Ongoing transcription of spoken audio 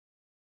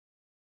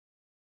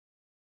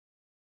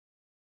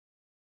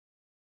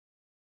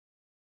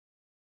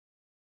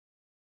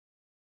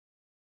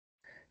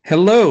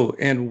Hello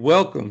and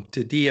welcome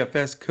to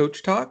DFS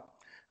Coach Talk.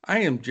 I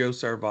am Joe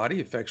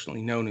Sarvati,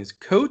 affectionately known as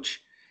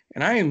Coach,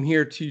 and I am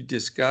here to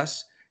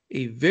discuss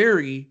a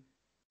very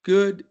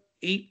good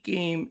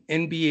 8-game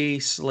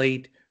NBA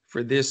slate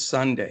for this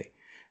Sunday.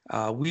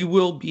 We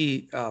will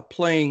be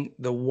playing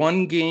the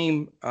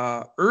one-game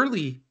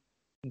early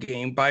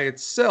game by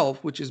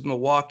itself, which is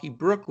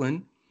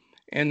Milwaukee-Brooklyn,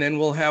 and then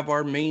we'll have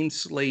our main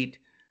slate,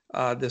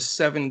 the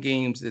 7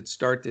 games that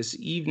start this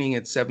evening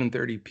at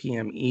 7:30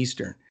 p.m.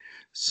 Eastern.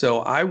 So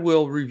I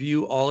will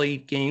review all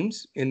 8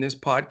 games in this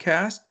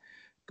podcast,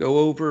 go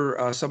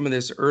over some of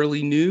this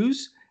early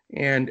news,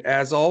 and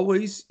as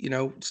always,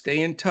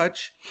 stay in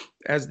touch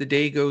as the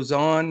day goes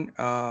on.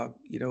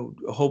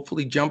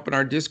 Hopefully jump in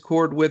our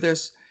Discord with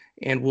us,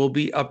 and we'll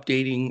be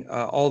updating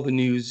all the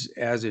news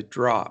as it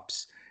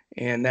drops.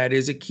 And that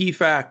is a key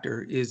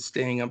factor, is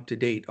staying up to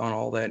date on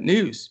all that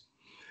news.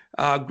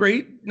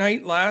 Great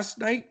night last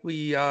night.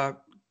 We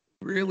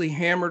really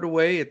hammered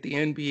away at the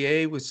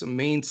NBA with some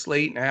main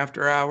slate and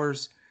after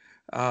hours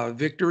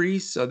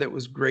victories. So that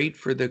was great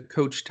for the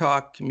Coach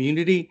Talk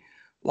community.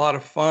 A lot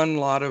of fun, a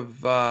lot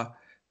of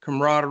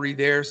camaraderie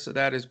there. So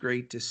that is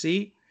great to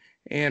see.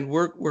 And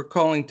we're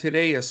calling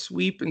today a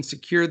sweep and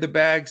secure the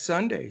bag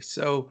Sunday.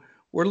 So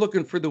we're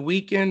looking for the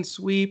weekend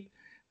sweep.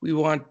 We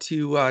want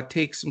to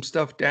take some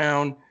stuff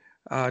down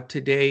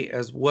today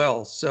as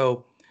well.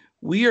 So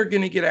we are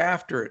going to get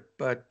after it,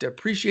 but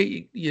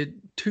appreciate you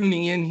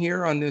tuning in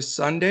here on this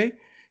Sunday.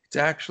 It's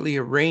actually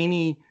a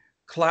rainy,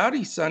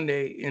 cloudy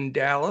Sunday in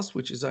Dallas,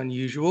 which is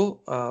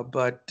unusual,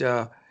 but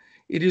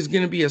it is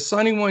going to be a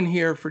sunny one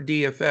here for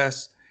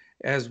DFS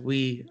as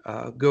we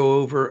go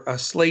over a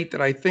slate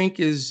that I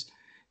think is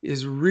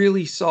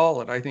really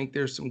solid. I think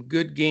there's some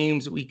good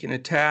games that we can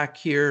attack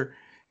here,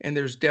 and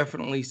there's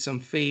definitely some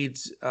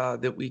fades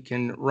that we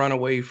can run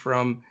away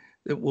from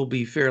that will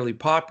be fairly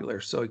popular.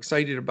 So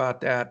excited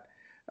about that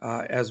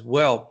as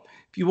well.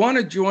 If you want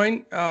to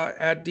join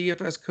at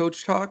DFS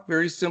Coach Talk,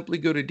 very simply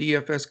go to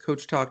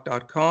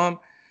dfscoachtalk.com.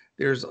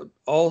 There's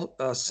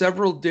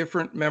several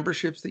different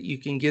memberships that you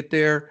can get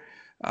there.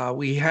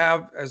 We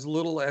have as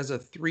little as a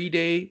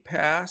 3-day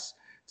pass.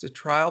 It's a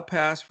trial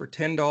pass for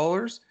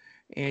 $10,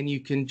 and you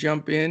can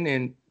jump in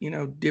and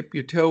dip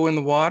your toe in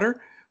the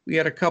water. We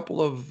had a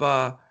couple of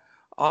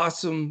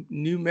awesome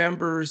new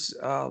members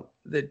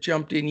that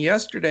jumped in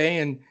yesterday,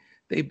 and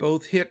they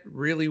both hit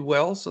really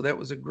well, so that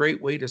was a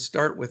great way to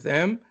start with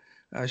them.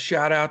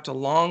 Shout out to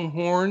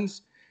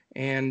Longhorns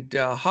and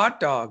Hot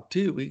Dog,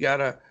 too. We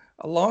got a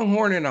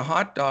Longhorn and a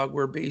Hot Dog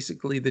were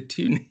basically the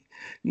two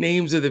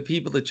names of the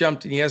people that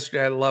jumped in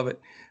yesterday. I love it.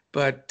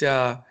 But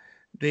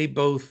they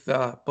both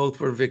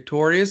were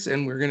victorious,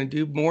 and we're going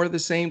to do more of the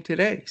same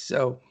today.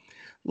 So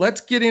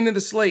let's get into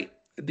the slate.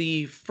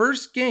 The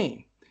first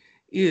game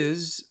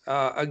is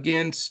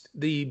against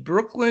the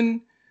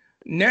Brooklyn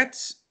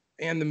Nets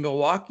and the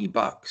Milwaukee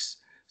Bucks.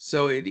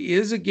 So it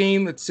is a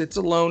game that sits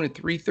alone at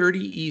 3:30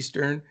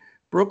 Eastern.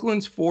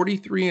 Brooklyn's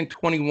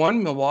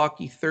 43-21,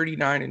 Milwaukee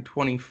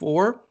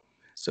 39-24.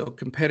 So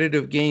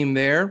competitive game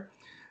there.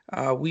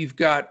 We've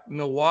got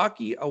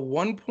Milwaukee a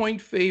 1-point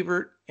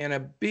favorite and a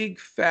big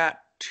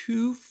fat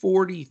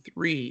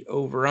 243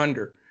 over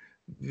under.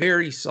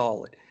 Very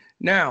solid.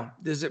 Now,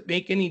 does it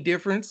make any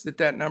difference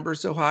that number is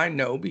so high?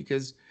 No,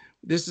 because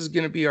this is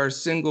going to be our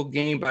single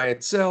game by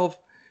itself.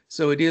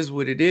 So it is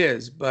what it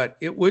is, but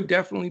it would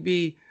definitely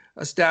be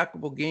a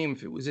stackable game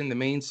if it was in the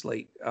main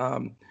slate.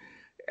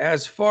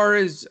 As far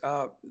as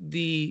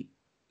the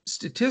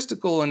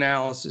statistical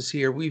analysis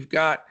here, we've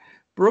got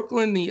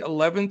Brooklyn, the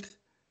 11th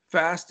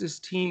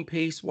fastest team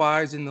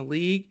pace-wise in the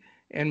league,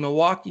 and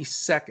Milwaukee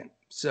second.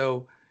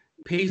 So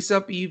pace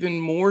up even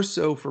more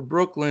so for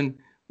Brooklyn,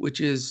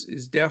 which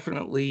is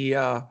definitely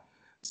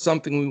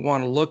something we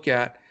want to look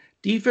at.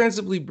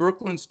 Defensively,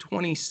 Brooklyn's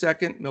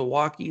 22nd,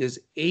 Milwaukee is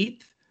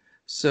 8th.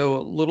 So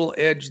a little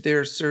edge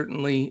there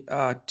certainly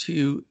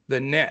to the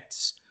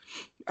Nets,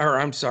 or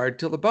I'm sorry,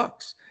 to the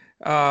Bucks.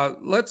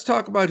 Let's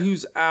talk about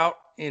who's out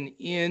and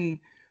in.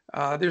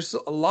 There's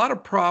a lot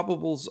of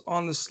probables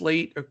on the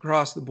slate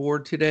across the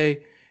board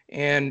today.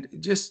 And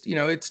just,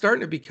 it's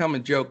starting to become a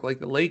joke. Like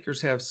the Lakers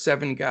have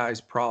 7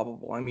 guys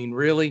probable. I mean,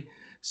 really?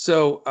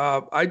 So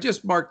I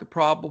just marked the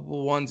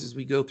probable ones as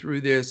we go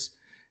through this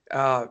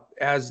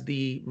as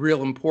the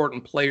real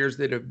important players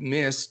that have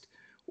missed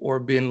or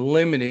been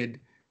limited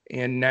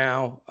and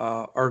now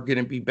are going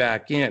to be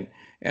back in.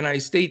 And I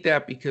state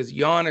that because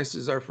Giannis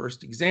is our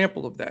first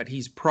example of that.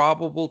 He's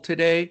probable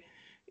today,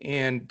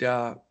 and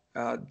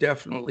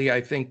definitely I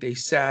think they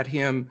sat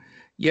him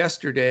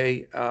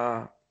yesterday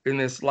in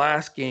this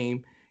last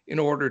game in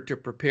order to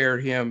prepare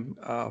him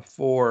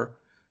for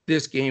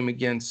this game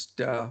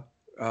against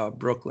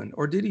Brooklyn.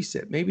 Or did he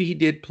sit? Maybe he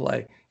did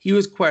play. He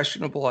was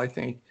questionable, I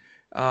think.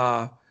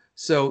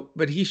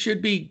 But he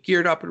should be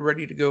geared up and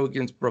ready to go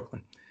against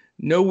Brooklyn.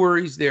 No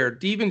worries there.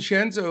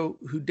 DiVincenzo,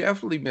 who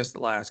definitely missed the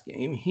last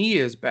game, he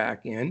is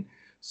back in,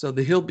 so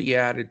that he'll be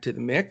added to the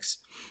mix.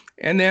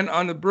 And then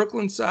on the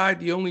Brooklyn side,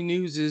 the only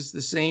news is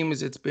the same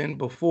as it's been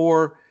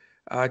before.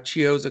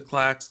 Chioza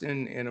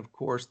Claxton, and of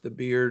course the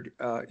Beard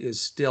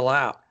is still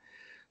out.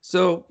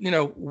 So,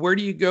 where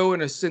do you go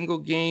in a single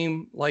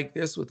game like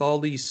this with all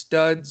these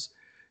studs?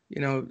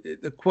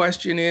 The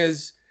question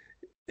is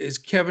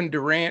Kevin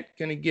Durant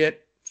going to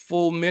get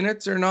full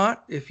minutes or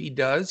not? If he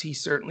does, he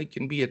certainly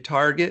can be a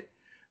target.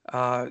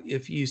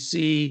 If you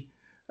see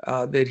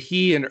that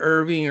he and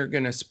Irving are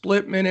going to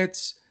split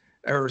minutes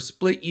or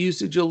split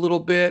usage a little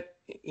bit,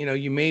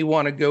 you may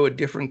want to go a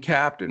different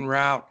captain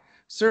route.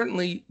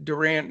 Certainly,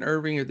 Durant and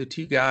Irving are the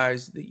two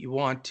guys that you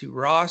want to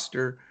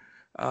roster.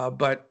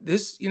 But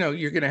this,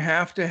 you're going to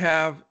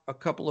have a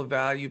couple of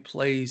value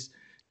plays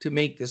to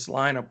make this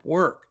lineup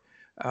work.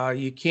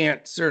 You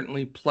can't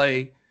certainly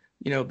play,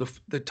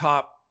 the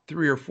top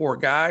 3 or 4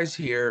 guys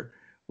here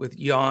with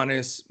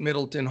Giannis,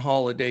 Middleton,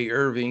 Holiday,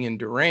 Irving, and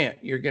Durant.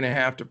 You're going to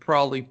have to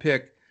probably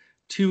pick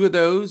 2 of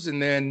those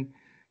and then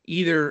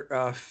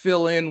either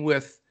fill in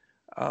with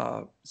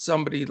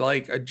somebody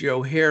like a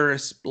Joe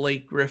Harris,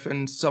 Blake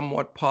Griffin,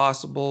 somewhat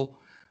possible.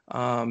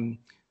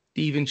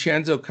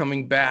 DiVincenzo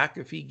coming back,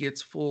 if he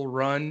gets full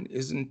run,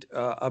 isn't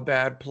a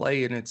bad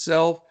play in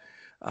itself.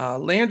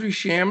 Landry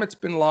Shamit's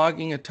been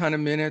logging a ton of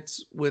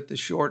minutes with the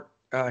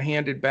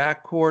short-handed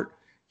backcourt.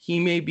 He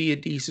may be a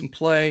decent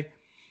play,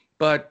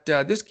 but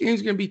this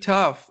game's going to be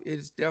tough.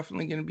 It's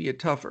definitely going to be a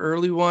tough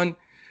early one.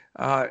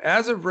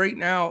 As of right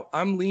now,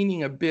 I'm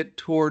leaning a bit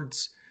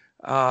towards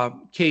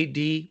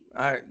KD.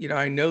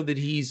 I know that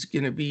he's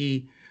going to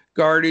be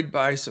guarded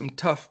by some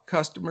tough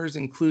customers,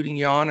 including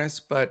Giannis,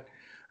 but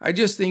I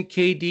just think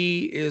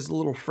KD is a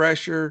little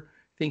fresher.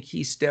 I think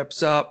he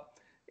steps up,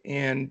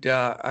 and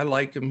I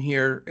like him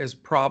here as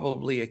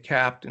probably a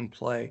captain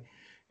play.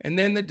 And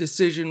then the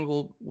decision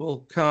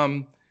will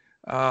come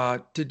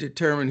to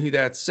determine who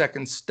that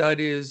second stud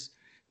is.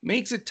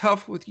 Makes it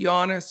tough with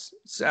Giannis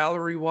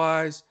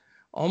salary-wise.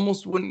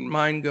 Almost wouldn't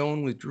mind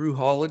going with Drew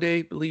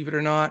Holiday, believe it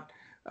or not.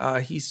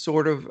 He's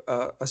sort of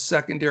a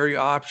secondary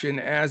option,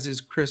 as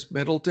is Chris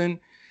Middleton.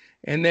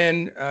 And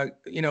then,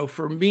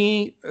 for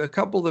me, a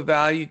couple of the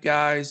value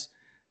guys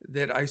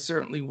that I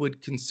certainly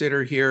would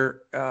consider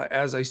here,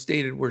 as I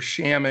stated, were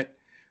Shamet,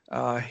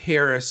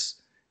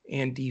 Harris,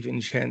 and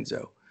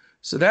DiVincenzo.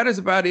 So that is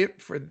about it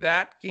for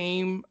that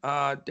game.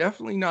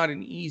 Definitely not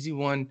an easy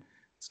one.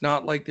 It's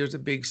not like there's a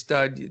big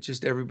stud. It's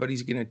just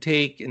everybody's going to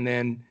take and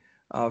then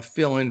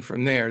fill in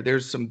from there.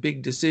 There's some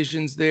big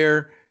decisions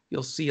there.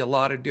 You'll see a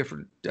lot of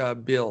different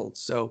builds.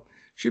 So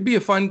should be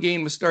a fun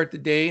game to start the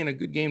day and a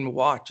good game to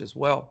watch as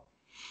well.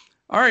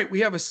 All right, we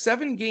have a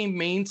 7-game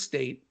main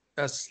slate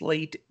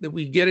that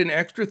we get an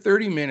extra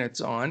 30 minutes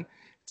on.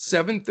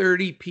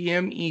 7:30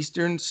 p.m.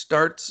 Eastern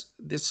starts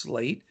this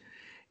slate.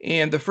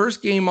 And the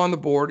first game on the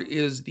board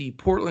is the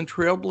Portland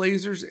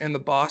Trailblazers and the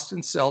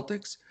Boston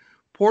Celtics.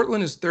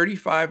 Portland is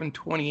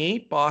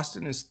 35-28.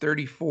 Boston is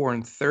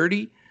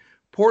 34-30.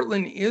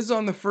 Portland is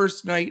on the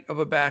first night of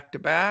a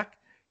back-to-back.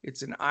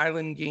 It's an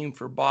island game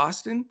for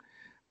Boston.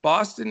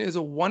 Boston is a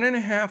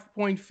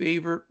 1.5-point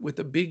favorite with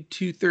a big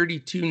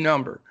 232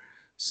 number.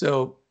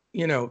 So,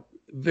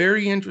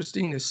 very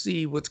interesting to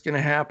see what's going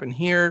to happen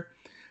here.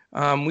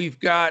 We've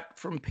got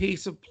from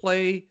pace of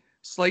play,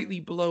 slightly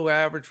below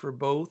average for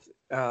both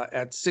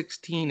at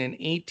 16 and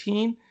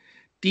 18.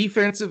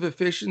 Defensive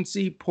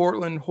efficiency,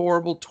 Portland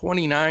horrible,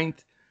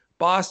 29th.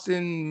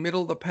 Boston,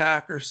 middle of the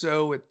pack or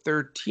so at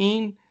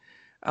 13.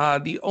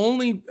 The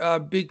only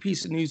big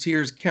piece of news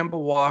here is Kemba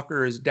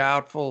Walker is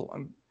doubtful.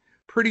 I'm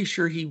pretty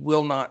sure he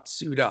will not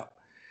suit up.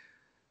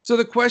 So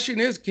the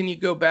question is, can you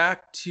go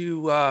back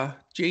to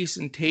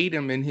Jason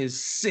Tatum and his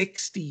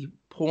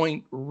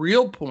 60-point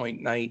real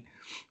point night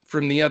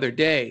from the other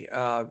day?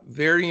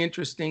 Very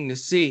interesting to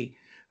see.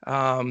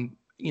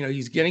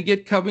 He's going to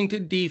get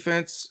Covington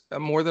defense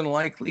more than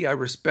likely. I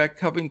respect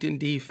Covington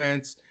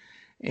defense,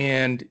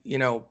 and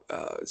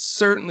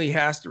certainly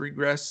has to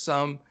regress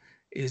some.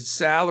 His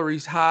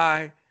salary's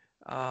high,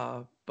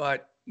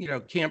 but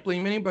can't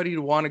blame anybody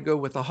to want to go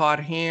with a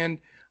hot hand.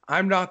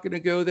 I'm not going to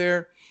go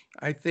there.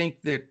 I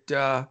think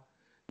that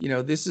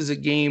this is a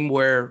game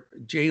where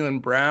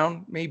Jaylen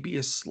Brown may be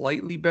a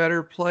slightly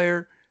better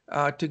player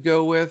to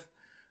go with.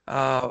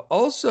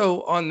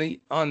 Also on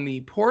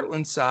the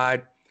Portland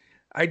side,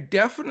 I'm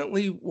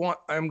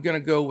going to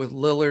go with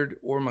Lillard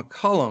or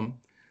McCollum.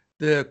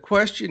 The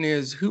question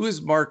is, who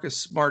is Marcus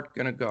Smart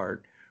going to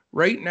guard?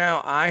 Right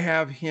now, I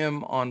have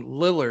him on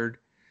Lillard,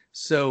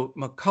 so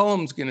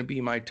McCollum's going to be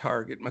my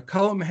target.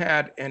 McCollum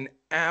had an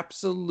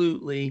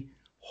absolutely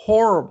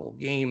horrible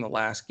game the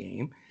last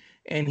game,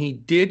 and he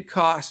did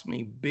cost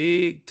me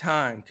big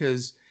time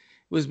because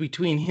it was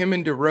between him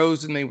and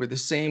DeRozan. They were the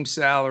same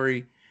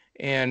salary,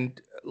 and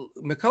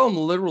McCollum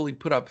literally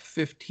put up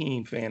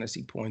 15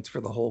 fantasy points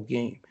for the whole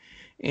game.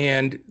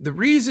 And the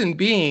reason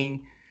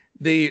being,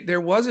 there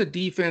was a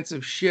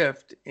defensive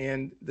shift,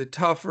 and the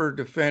tougher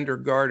defender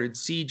guarded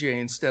CJ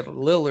instead of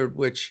Lillard,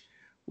 which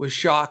was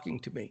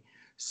shocking to me.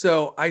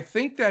 So I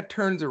think that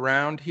turns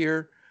around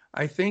here.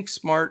 I think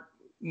Smart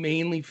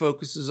mainly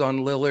focuses on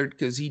Lillard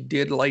because he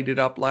did light it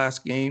up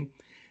last game.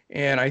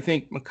 And I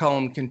think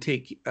McCollum can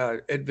take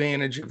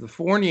advantage of the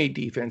Fournier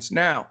defense.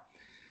 Now,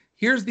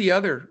 Here's the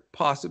other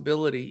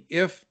possibility.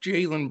 If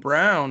Jaylen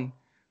Brown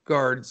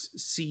guards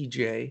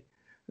CJ,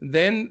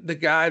 then the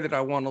guy that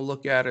I want to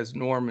look at is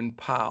Norman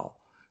Powell.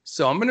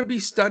 So I'm going to be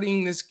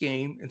studying this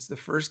game. It's the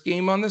first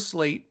game on the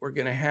slate. We're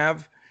going to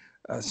have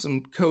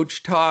some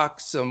coach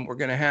talk. We're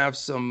going to have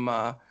some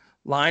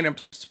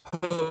lineups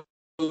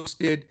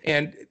posted,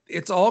 and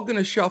it's all going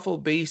to shuffle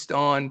based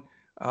on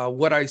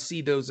what I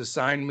see those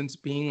assignments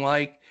being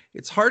like.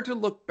 It's hard to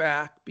look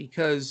back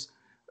because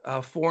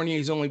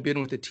Fournier's only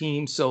been with the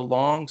team so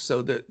long,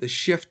 so the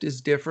shift is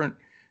different.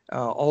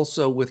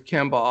 Also with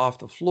Kemba off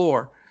the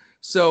floor,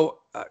 so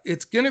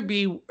it's going to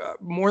be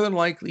more than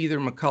likely either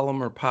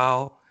McCollum or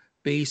Powell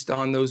based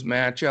on those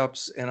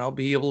matchups, and I'll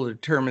be able to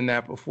determine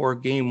that before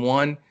game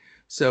one.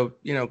 So,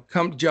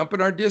 come jump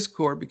in our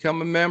Discord,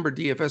 become a member,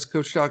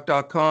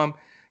 dfscoachtalk.com.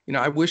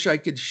 I wish I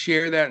could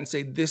share that and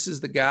say, this is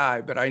the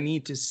guy, but I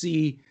need to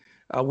see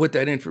what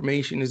that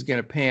information is going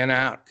to pan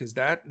out, because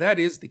that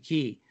is the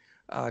key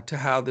to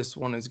how this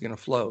one is going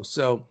to flow.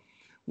 So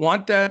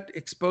want that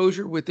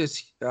exposure with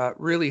this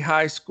really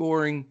high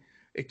scoring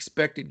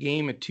expected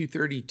game at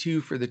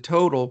 232 for the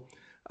total.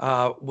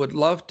 Would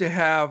love to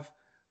have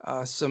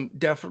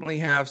definitely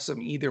have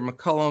some either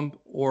McCollum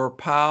or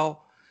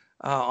Powell.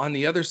 On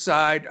the other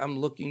side, I'm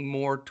looking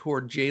more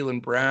toward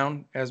Jaylen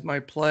Brown as my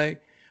play.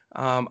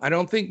 I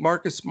don't think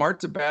Marcus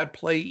Smart's a bad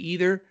play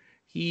either.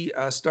 He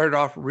started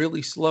off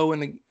really slow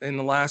in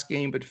the last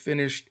game, but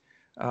finished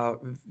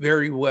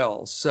very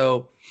well.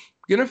 So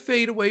going to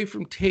fade away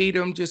from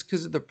Tatum just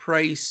because of the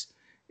price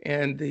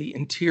and the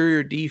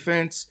interior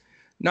defense.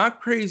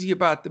 Not crazy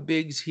about the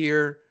bigs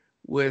here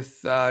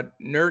with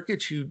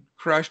Nurkic, who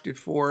crushed it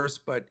for us,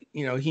 but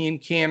he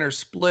and Canner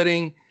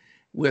splitting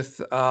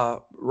with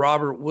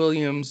Robert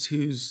Williams,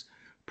 who's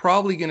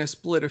probably going to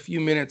split a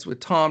few minutes with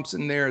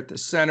Thompson there at the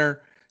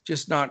center,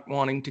 just not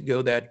wanting to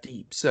go that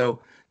deep. So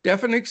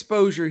definite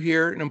exposure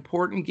here, an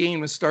important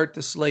game to start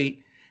the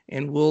slate,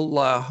 and we'll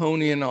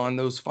hone in on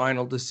those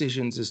final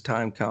decisions as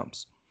time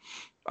comes.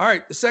 All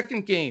right, the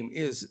second game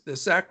is the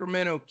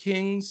Sacramento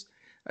Kings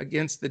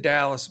against the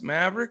Dallas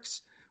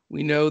Mavericks.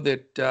 We know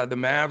that the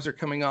Mavs are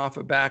coming off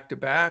a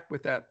back-to-back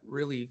with that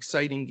really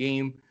exciting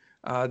game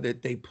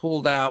that they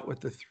pulled out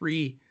with the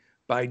 3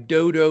 by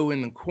Dodo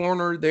in the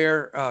corner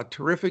there.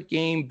 Terrific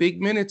game,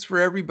 big minutes for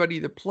everybody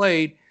that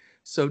played,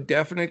 so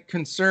definite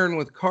concern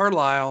with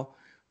Carlisle.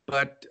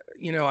 But,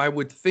 I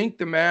would think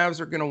the Mavs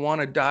are going to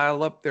want to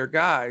dial up their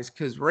guys,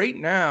 because right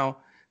now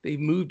they've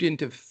moved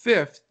into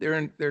 5th.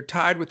 They're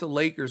tied with the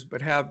Lakers,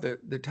 but have the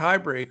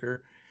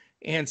tiebreaker.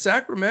 And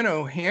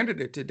Sacramento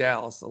handed it to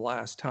Dallas the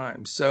last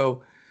time.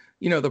 So,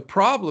 the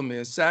problem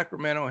is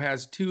Sacramento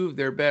has 2 of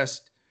their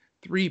best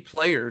 3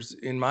 players,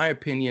 in my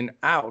opinion,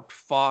 out,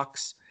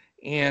 Fox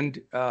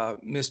and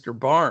Mr.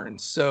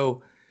 Barnes.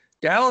 So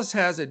Dallas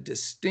has a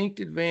distinct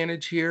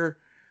advantage here.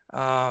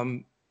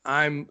 I'm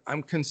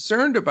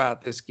concerned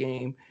about this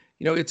game.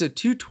 It's a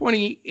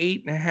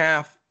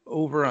 228.5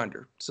 over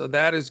under. So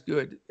that is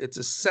good. It's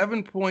a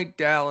 7-point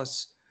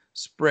Dallas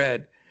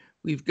spread.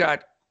 We've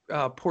got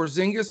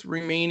Porzingis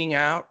remaining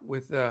out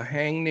with a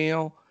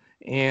hangnail,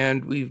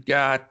 and we've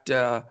got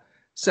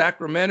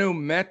Sacramento.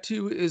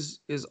 Metu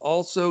is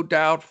also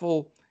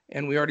doubtful,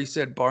 and we already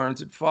said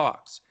Barnes and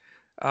Fox.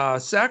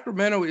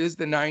 Sacramento is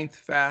the 9th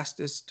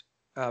fastest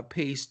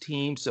pace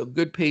team, so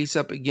good pace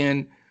up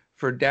again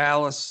for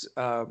Dallas.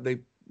 They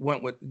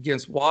went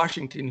against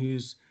Washington,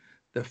 who's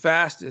the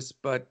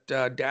fastest, but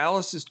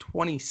Dallas is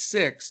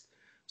 26th,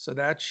 so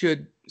that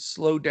should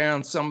slow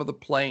down some of the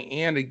play,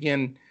 and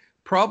again,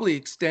 probably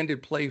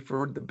extended play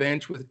for the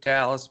bench with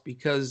Dallas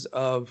because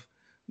of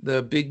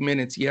the big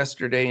minutes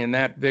yesterday and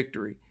that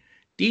victory.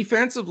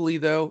 Defensively,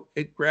 though,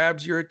 it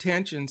grabs your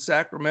attention.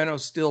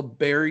 Sacramento's still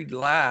buried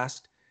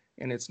last,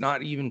 and it's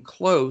not even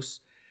close.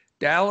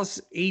 Dallas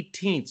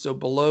 18th, so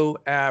below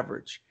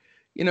average.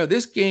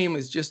 This game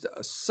is just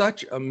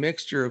such a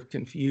mixture of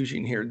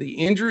confusion here. The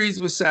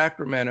injuries with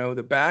Sacramento,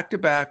 the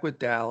back-to-back with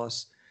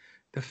Dallas,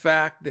 the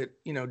fact that,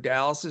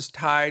 Dallas is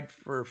tied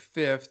for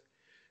 5th.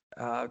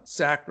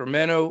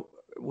 Sacramento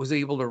was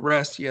able to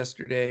rest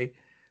yesterday.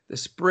 The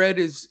spread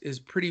is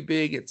pretty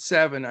big at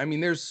 7. I mean,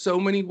 there's so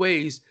many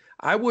ways.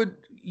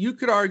 You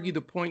could argue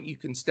the point you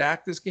can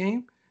stack this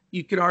game.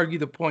 You could argue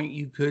the point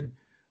you could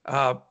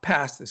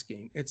pass this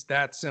game. It's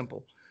that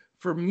simple.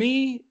 For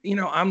me,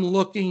 I'm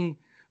looking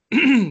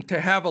to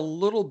have a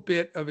little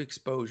bit of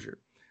exposure.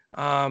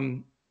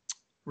 Rashawn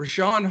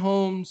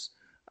Holmes,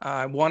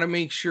 I want to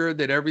make sure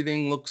that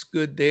everything looks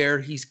good there.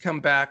 He's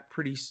come back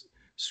pretty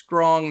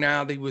strong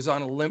now. He was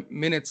on a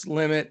minutes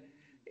limit,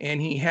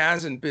 and he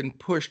hasn't been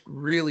pushed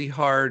really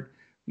hard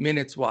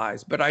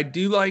minutes-wise. But I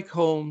do like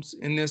Holmes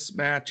in this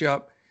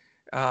matchup.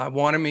 I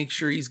want to make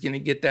sure he's going to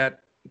get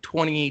that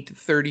 28 to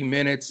 30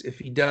 minutes. If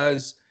he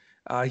does,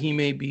 he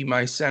may be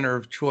my center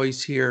of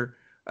choice here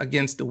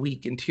against the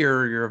weak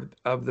interior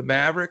of the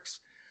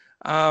Mavericks.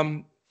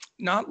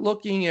 Not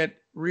looking at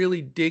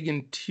really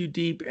digging too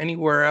deep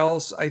anywhere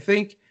else. I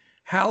think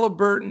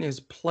Halliburton is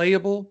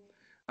playable.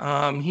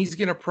 He's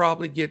going to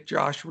probably get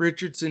Josh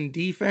Richardson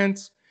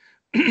defense,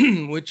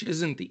 which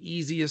isn't the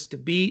easiest to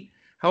beat.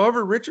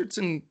 However,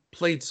 Richardson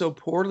played so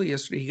poorly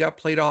yesterday. He got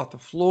played off the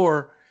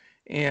floor,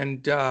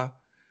 and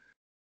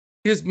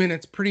his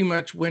minutes pretty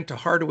much went to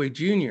Hardaway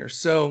Jr.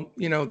 So,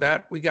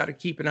 that we got to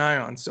keep an eye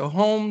on. So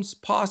Holmes,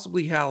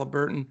 possibly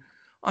Halliburton.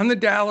 On the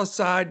Dallas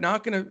side,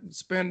 not going to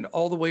spend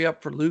all the way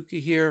up for Luka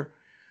here.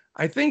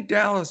 I think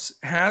Dallas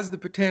has the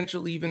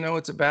potential, even though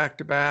it's a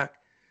back-to-back,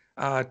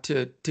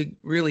 to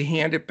really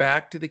hand it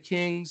back to the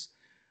Kings.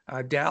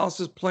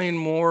 Dallas is playing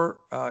more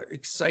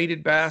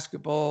excited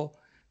basketball.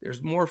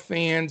 There's more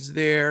fans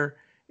there,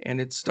 and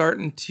it's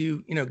starting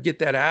to, get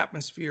that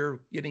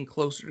atmosphere, getting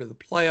closer to the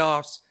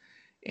playoffs.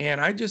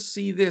 And I just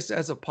see this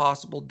as a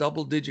possible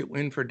double-digit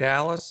win for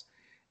Dallas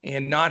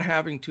and not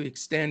having to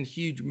extend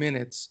huge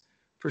minutes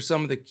for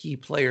some of the key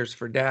players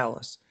for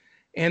Dallas.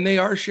 And they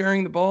are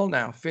sharing the ball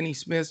now.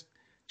 Finney-Smith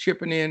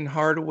chipping in,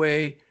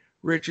 Hardaway,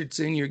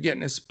 Richardson. You're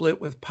getting a split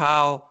with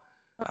Powell,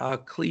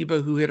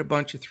 Kleba, who hit a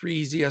bunch of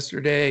threes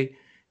yesterday,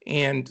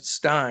 and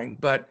Stein.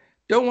 But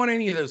don't want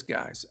any of those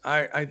guys.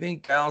 I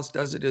think Dallas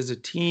does it as a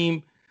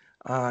team.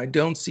 I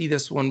don't see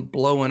this one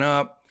blowing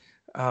up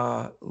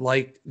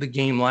like the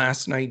game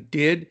last night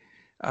did.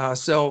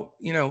 So,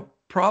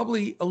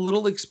 probably a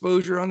little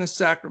exposure on the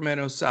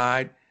Sacramento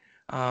side.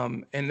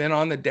 And then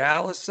on the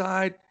Dallas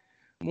side,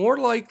 more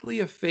likely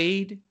a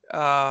fade.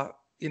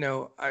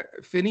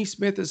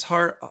 Finney-Smith is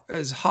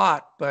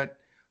hot, but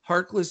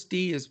Harkless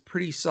D is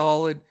pretty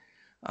solid.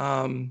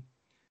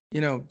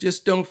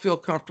 Just don't feel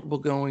comfortable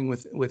going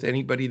with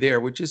anybody there,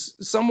 which is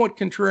somewhat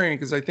contrarian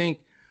because I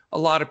think a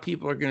lot of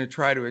people are going to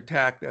try to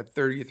attack that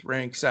 30th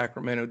ranked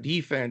Sacramento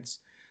defense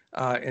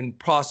and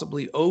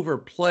possibly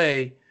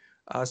overplay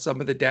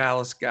some of the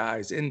Dallas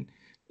guys. And,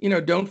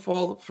 don't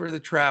fall for the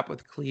trap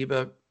with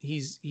Kleba.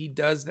 He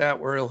does that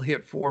where he'll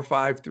hit 4 or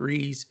 5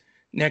 threes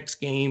next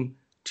game,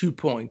 2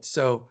 points.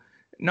 So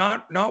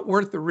not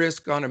worth the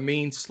risk on a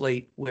main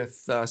slate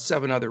with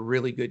 7 other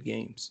really good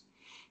games.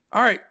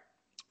 All right,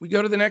 we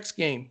go to the next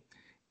game.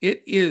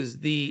 It is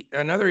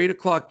another 8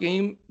 o'clock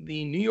game.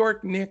 The New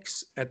York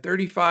Knicks at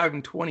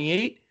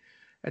 35-28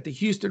 at the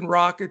Houston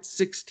Rockets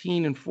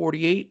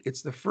 16-48.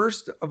 It's the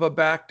first of a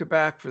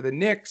back-to-back for the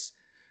Knicks.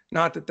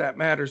 Not that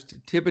matters to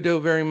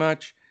Thibodeau very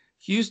much.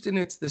 Houston,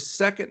 it's the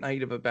second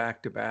night of a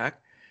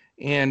back-to-back.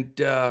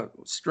 And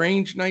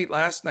strange night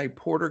last night.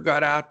 Porter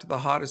got out to the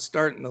hottest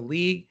start in the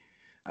league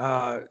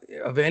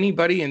of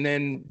anybody and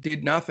then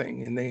did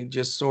nothing. And they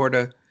just sort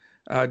of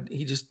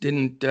he just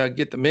didn't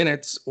get the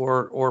minutes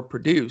or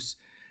produce.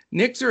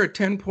 Knicks are a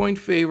 10-point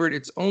favorite.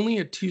 It's only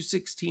a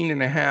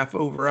 216.5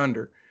 over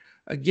under.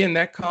 Again,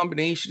 that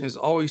combination is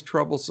always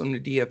troublesome to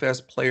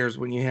DFS players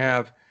when you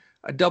have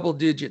a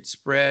double-digit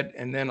spread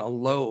and then a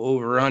low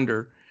over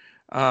under.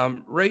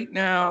 Right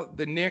now,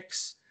 the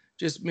Knicks,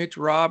 just Mitch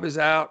Robb is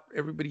out.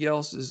 Everybody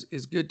else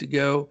is good to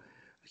go.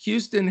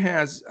 Houston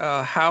has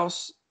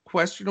House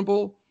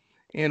questionable,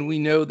 and we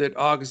know that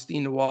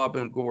Augustine,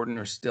 Nwaba, and Gordon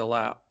are still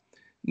out.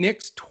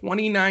 Knicks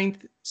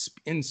 29th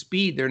in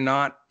speed. They're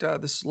not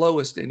the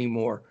slowest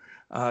anymore.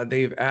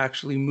 They've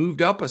actually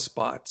moved up a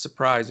spot,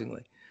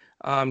 surprisingly.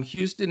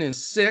 Houston is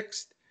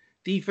 6th.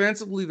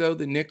 Defensively, though,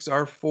 the Knicks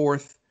are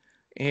 4th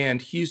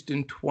and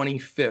Houston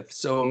 25th.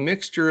 So a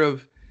mixture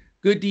of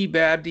good D,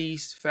 bad D,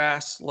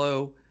 fast,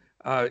 slow.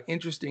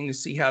 Interesting to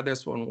see how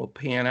this one will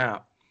pan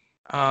out.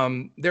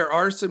 There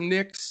are some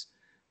Knicks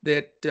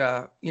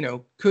that,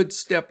 could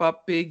step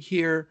up big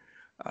here.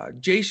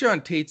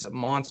 Jayshawn Tate's a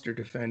monster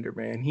defender,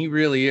 man. He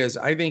really is.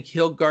 I think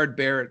he'll guard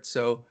Barrett,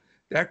 so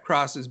that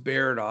crosses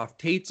Barrett off.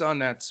 Tate's on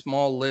that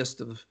small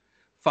list of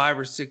 5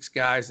 or 6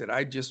 guys that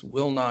I just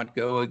will not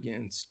go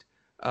against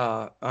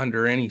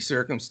under any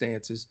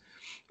circumstances.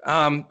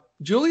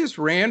 Julius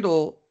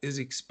Randle is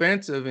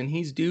expensive, and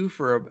he's due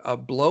for a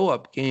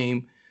blow-up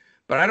game,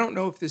 but I don't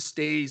know if this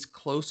stays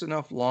close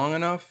enough, long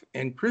enough,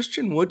 and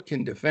Christian Wood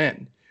can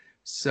defend.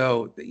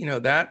 So,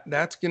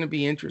 that's going to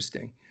be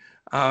interesting.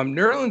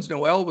 Nerlens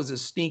Noel was a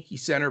sneaky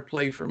center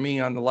play for me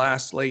on the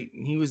last slate,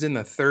 and he was in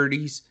the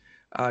 30s.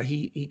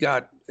 He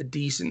got a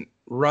decent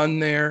run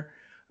there.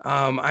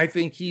 I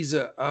think he's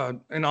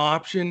an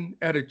option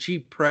at a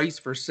cheap price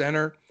for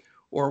center,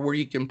 or where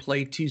you can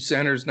play 2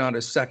 centers, not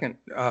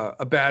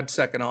a bad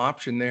second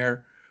option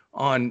there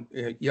on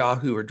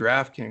Yahoo or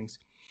Draftkings.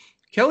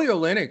 Kelly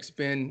Olynyk's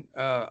been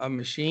a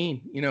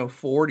machine,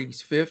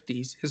 40s,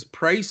 50s. His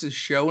price is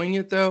showing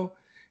it, though.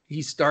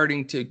 He's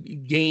starting to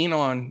gain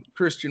on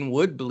Christian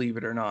Wood, believe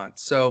it or not.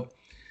 So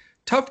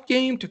tough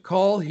game to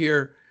call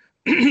here.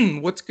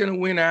 What's going to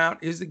win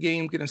out? Is the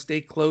game going to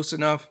stay close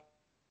enough?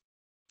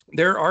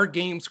 There are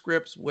game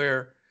scripts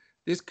where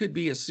this could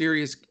be a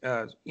serious,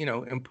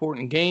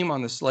 important game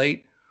on the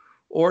slate,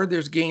 or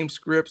there's game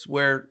scripts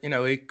where,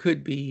 it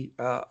could be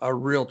a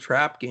real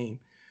trap game.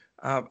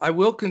 I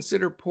will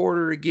consider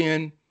Porter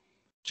again,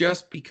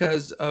 just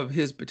because of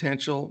his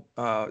potential.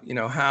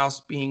 House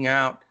being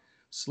out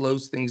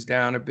slows things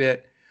down a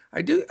bit.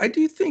 I do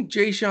think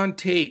Jayshawn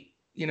Tate,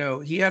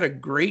 he had a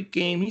great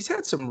game. He's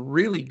had some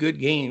really good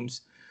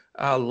games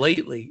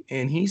lately,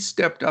 and he's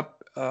stepped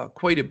up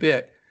quite a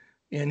bit.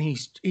 and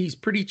he's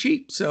pretty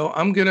cheap. So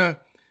I'm gonna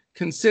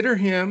consider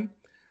him.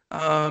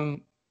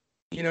 Um,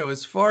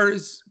 as far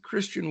as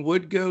Christian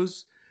Wood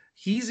goes,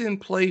 he's in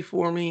play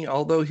for me,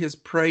 although his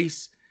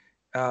price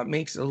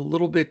makes it a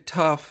little bit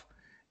tough.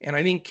 And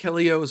I think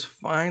Kellio is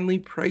finally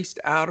priced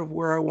out of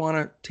where I want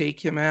to take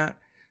him at,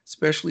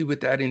 especially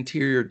with that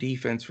interior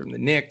defense from the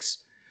Knicks.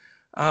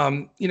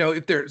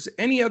 If there's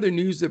any other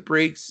news that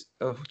breaks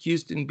of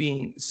Houston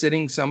being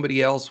sitting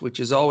somebody else, which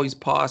is always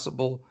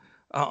possible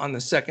on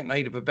the second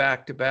night of a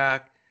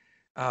back-to-back,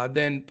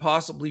 then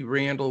possibly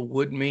Randall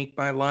would make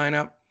my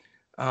lineup.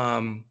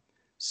 I'm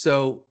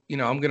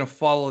going to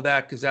follow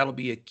that because that'll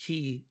be a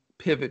key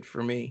pivot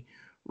for me.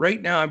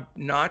 Right now, I'm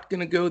not going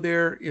to go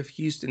there if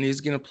Houston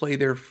is going to play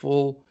their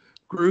full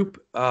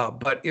group.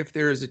 But if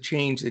there is a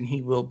change, then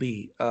he will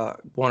be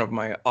one of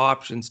my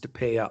options to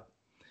pay up.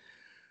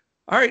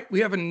 All right, we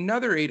have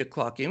another 8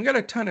 o'clock game. We got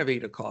a ton of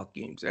 8 o'clock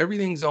games.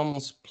 Everything's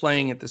almost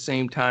playing at the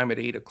same time at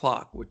 8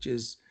 o'clock, which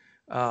is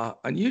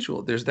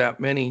unusual. There's that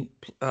many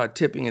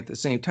tipping at the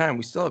same time.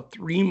 We still have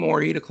 3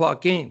 more 8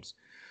 o'clock games.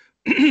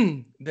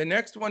 The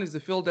next one is the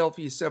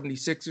Philadelphia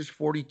 76ers,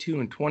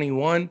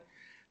 42-21.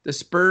 The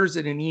Spurs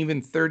at an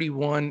even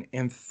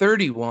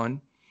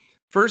 31-31.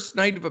 First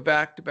night of a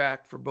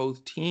back-to-back for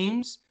both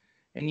teams.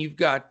 And you've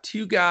got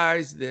 2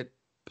 guys that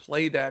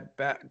play that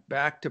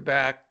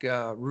back-to-back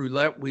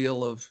roulette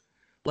wheel of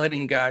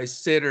letting guys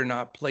sit or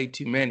not play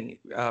too many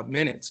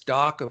minutes.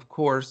 Doc, of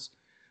course,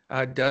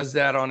 does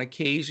that on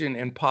occasion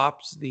and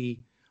Pop's the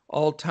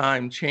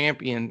all-time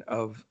champion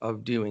of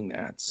doing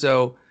that.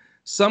 So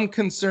some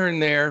concern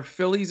there.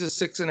 Philly's a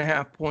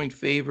 6.5-point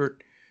favorite.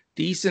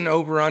 Decent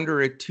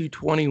over-under at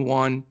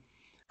 221.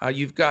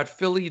 You've got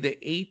Philly the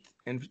 8th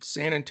and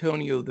San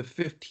Antonio the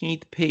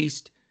 15th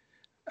paced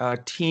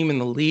team in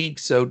the league,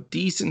 so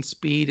decent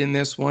speed in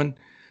this one.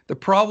 The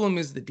problem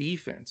is the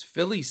defense.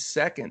 Philly's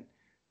 2nd,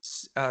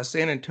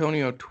 San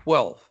Antonio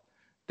 12th.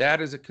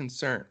 That is a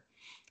concern.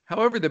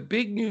 However, the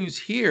big news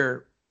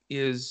here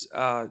is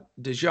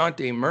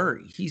DeJounte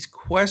Murray. He's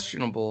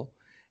questionable,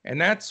 and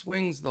that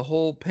swings the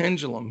whole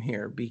pendulum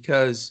here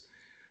because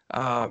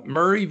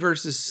Murray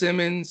versus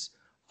Simmons,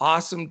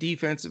 awesome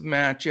defensive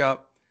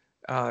matchup.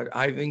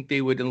 I think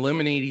they would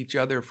eliminate each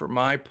other for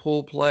my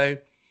pull play.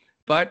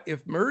 But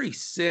if Murray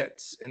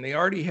sits and they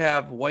already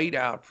have White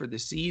out for the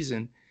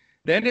season,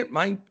 then it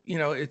might,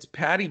 it's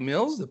Patty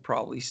Mills that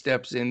probably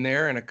steps in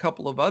there and a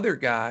couple of other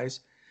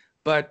guys.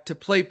 But to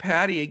play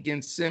Patty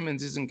against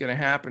Simmons isn't going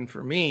to happen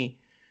for me.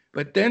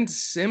 But then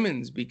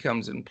Simmons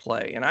becomes in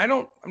play. And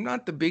I'm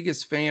not the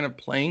biggest fan of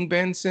playing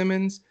Ben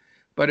Simmons.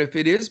 But if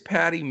it is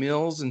Patty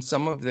Mills and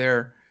some of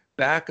their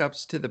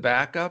backups to the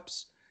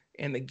backups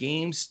and the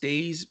game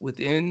stays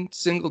within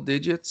single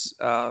digits,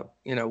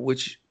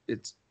 which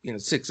it's,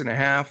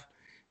 6.5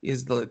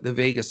 is the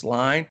Vegas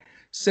line,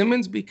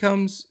 Simmons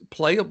becomes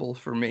playable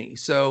for me.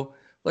 So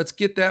let's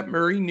get that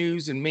Murray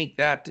news and make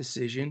that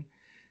decision.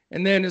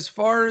 And then as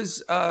far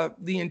as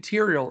the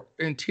interior,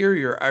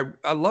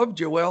 I love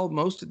Joel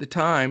most of the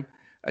time.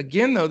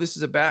 Again, though, this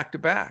is a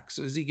back-to-back.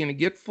 So is he going to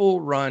get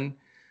full run?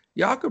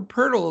 Jakob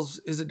Poeltl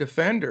is a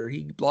defender.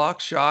 He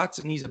blocks shots,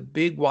 and he's a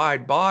big,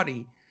 wide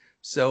body.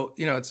 So,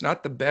 it's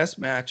not the best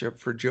matchup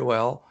for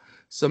Joel.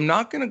 So I'm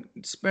not going to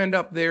spend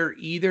up there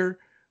either,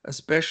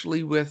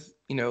 especially with,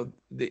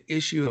 the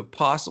issue of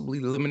possibly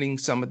limiting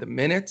some of the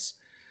minutes.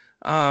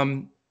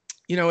 And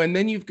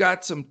then you've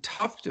got some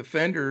tough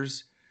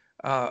defenders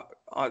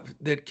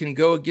that can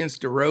go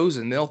against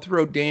DeRozan. They'll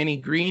throw Danny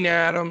Green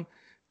at him.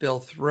 They'll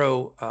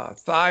throw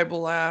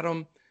Thibault at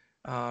him.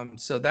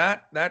 So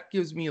that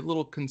gives me a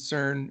little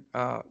concern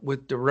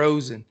with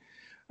DeRozan.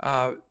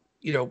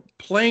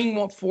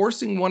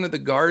 Forcing one of the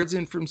guards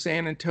in from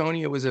San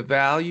Antonio is a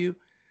value.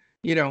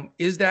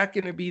 Is that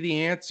going to be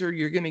the answer?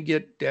 You're going to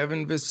get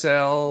Devin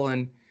Vassell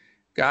and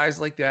guys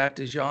like that,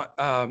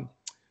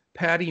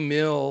 Patty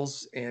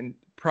Mills, and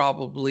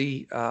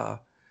probably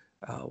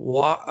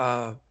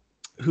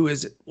who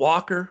is it?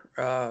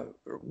 Walker,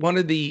 one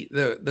of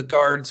the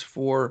guards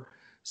for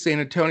San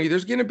Antonio.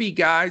 There's going to be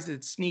guys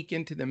that sneak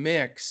into the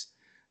mix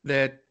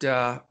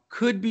that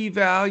could be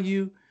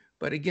value,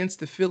 but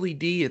against the Philly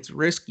D, it's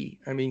risky.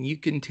 I mean, you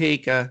can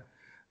take a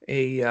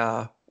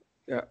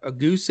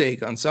goose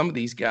egg on some of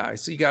these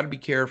guys, so you got to be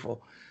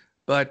careful.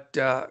 But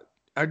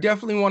I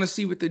definitely want to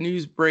see what the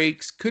news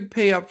breaks. Could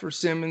pay up for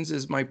Simmons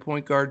as my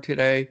point guard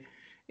today,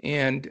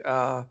 and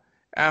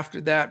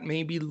after that,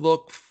 maybe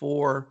look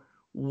for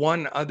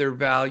one other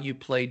value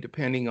play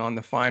depending on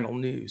the final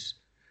news.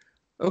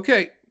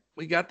 Okay,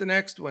 we got the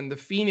next one. The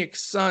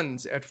Phoenix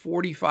Suns at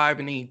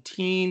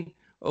 45-18.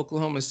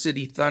 Oklahoma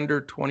City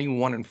Thunder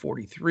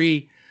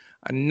 21-43.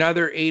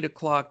 Another 8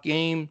 o'clock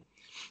game.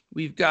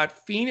 We've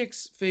got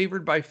Phoenix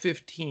favored by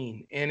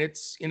 15, and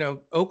it's,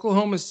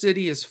 Oklahoma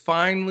City is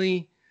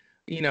finally,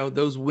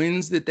 those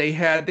wins that they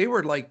had, they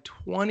were like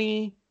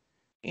 20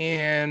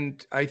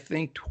 and I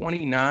think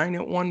 29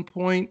 at one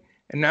point,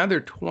 and now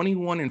they're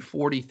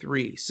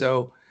 21-43.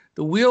 So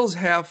the wheels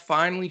have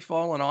finally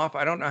fallen off.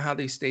 I don't know how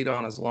they stayed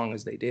on as long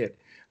as they did.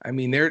 I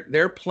mean,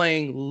 they're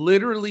playing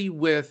literally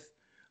with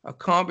a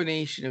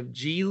combination of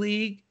G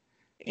League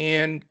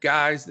and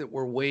guys that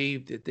were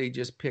waived that they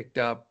just picked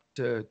up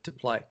to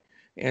play.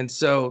 And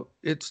so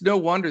it's no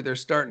wonder they're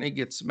starting to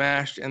get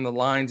smashed, and the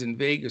lines in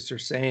Vegas are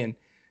saying,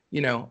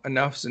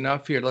 enough's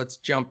enough here. Let's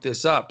jump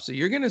this up. So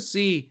you're going to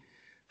see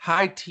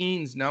high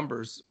teens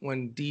numbers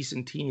when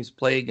decent teams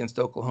play against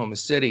Oklahoma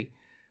City.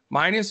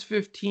 Minus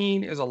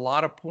 15 is a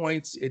lot of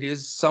points. It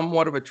is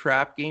somewhat of a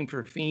trap game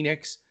for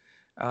Phoenix,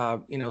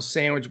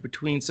 sandwiched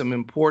between some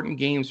important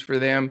games for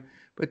them,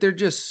 but they're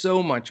just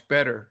so much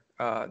better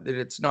that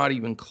it's not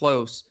even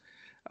close.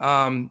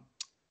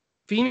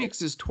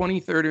 Phoenix is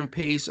 23rd in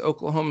pace,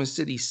 Oklahoma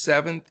City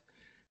 7th.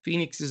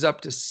 Phoenix is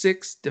up to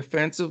 6th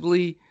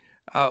defensively.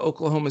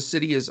 Oklahoma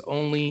City is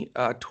only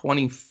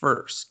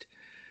 21st.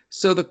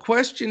 So the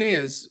question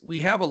is, we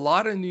have a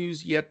lot of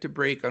news yet to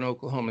break on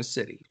Oklahoma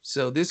City.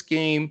 So this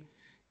game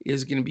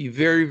is going to be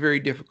very, very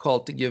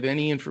difficult to give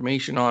any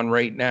information on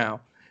right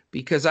now,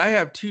 because I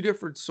have two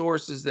different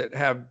sources that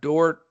have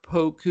Dort,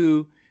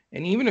 Poku,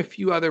 and even a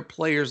few other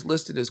players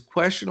listed as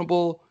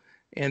questionable.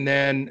 And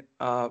then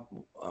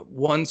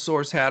one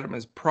source had them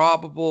as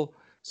probable.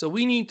 So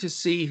we need to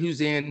see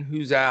who's in,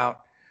 who's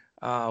out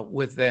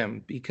with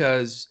them,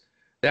 because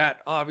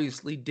that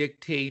obviously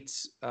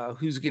dictates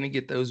who's going to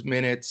get those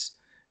minutes.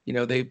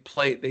 They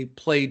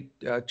played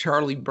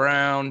Charlie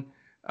Brown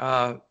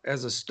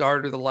as a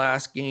starter the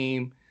last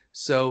game.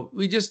 So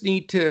we just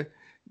need to,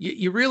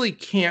 you really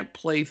can't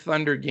play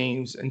Thunder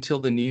games until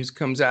the news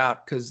comes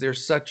out, because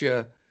there's such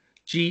a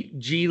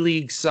G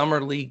League,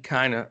 Summer League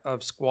kind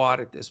of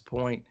squad at this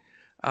point.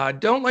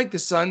 Don't like the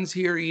Suns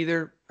here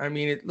either. I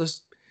mean,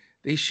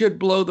 they should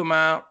blow them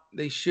out.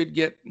 They should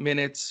get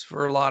minutes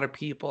for a lot of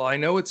people. I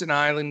know it's an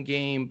island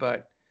game,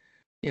 but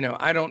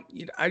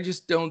I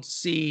just don't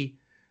see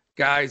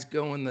guys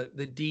going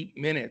the deep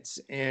minutes.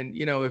 And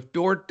if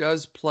Dort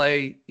does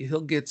play, he'll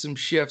get some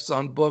shifts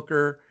on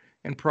Booker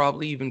and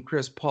probably even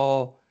Chris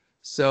Paul.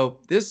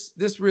 So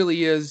this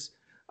really is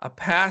a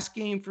pass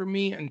game for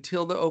me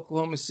until the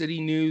Oklahoma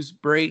City news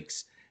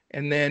breaks,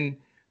 and then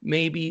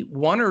maybe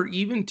one or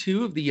even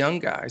two of the young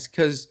guys,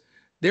 because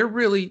they're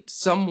really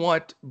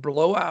somewhat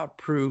blowout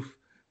proof,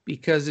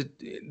 because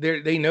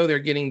they know they're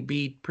getting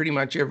beat pretty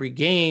much every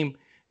game.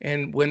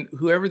 And when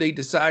whoever they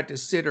decide to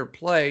sit or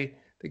play,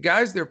 the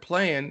guys they're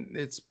playing,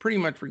 it's pretty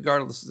much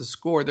regardless of the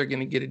score, they're going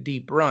to get a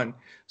deep run.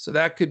 So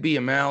that could be a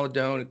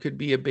Maladone, it could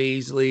be a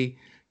Baisley.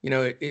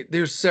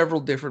 There's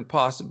several different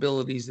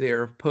possibilities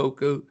there if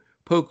Poku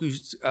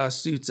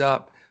suits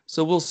up.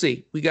 So we'll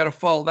see. We got to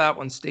follow that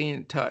one, stay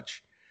in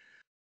touch.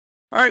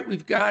 All right,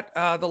 we've got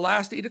the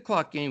last 8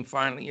 o'clock game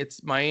finally.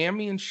 It's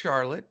Miami and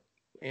Charlotte,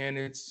 and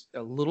it's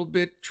a little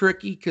bit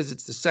tricky because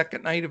it's the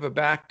second night of a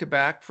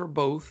back-to-back for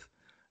both.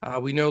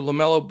 We know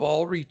LaMelo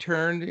Ball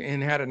returned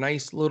and had a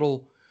nice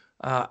little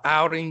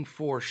outing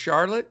for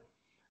Charlotte.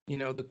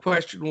 The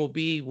question will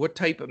be, what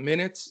type of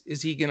minutes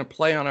is he going to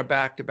play on a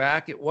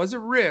back-to-back? It was a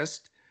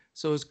wrist,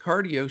 so his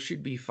cardio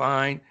should be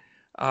fine.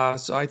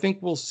 So I think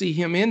we'll see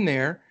him in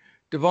there.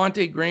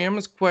 Devontae Graham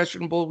is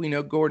questionable. We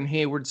know Gordon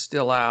Hayward's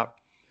still out.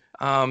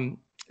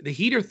 The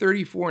Heat are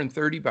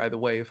 34-30, by the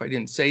way, if I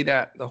didn't say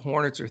that. The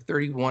Hornets are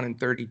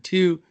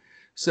 31-32.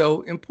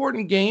 So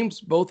important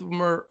games. Both of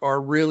them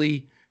are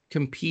really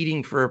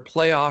competing for a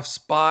playoff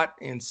spot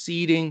and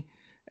seeding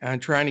and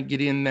trying to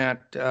get in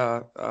that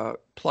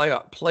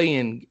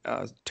play-in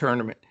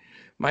tournament.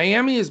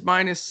 Miami is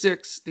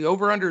 -6. The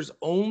over-under is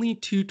only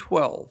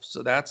 212,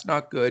 so that's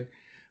not good.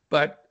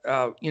 But,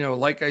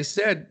 like I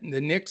said, the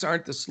Knicks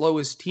aren't the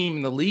slowest team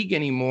in the league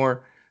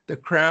anymore. The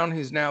crown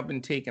has now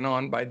been taken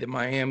on by the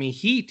Miami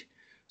Heat.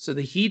 So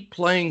the Heat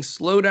playing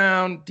slow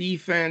down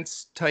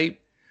defense type,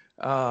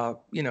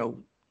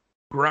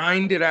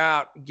 grind it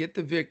out, get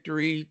the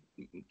victory,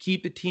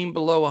 keep the team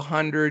below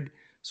 100,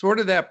 sort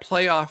of that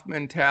playoff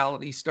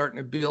mentality starting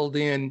to build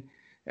in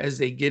as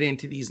they get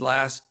into these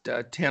last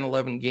 10,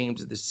 11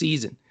 games of the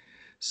season.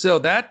 So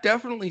that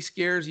definitely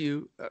scares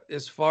you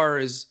as far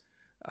as,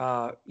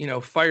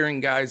 firing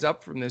guys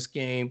up from this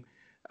game.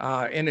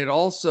 And it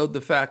also,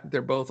 the fact that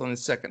they're both on the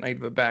second night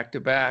of a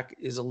back-to-back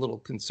is a little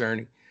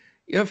concerning.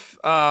 If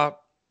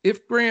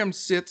Graham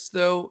sits,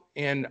 though,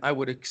 and I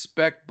would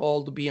expect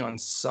Ball to be on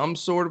some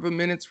sort of a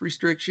minutes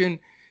restriction,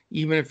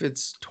 even if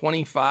it's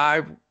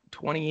 25,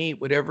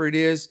 28, whatever it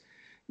is,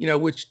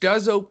 which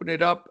does open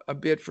it up a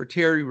bit for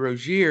Terry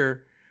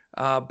Rozier.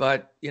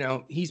 But,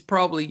 he's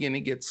probably going to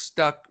get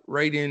stuck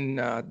right in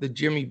the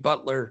Jimmy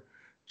Butler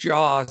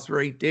jaws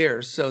right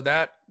there. So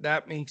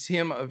that makes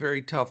him a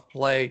very tough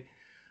play.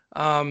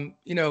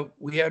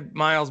 We had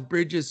Miles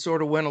Bridges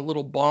sort of went a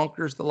little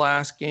bonkers the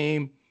last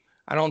game.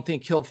 I don't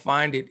think he'll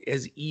find it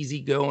as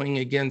easy going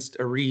against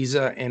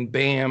Ariza and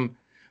Bam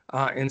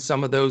and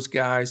some of those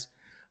guys.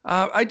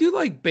 I do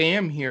like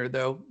Bam here,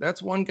 though.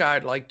 That's one guy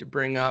I'd like to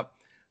bring up.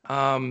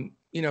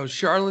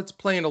 Charlotte's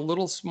playing a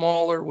little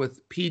smaller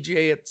with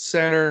PJ at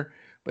center,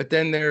 but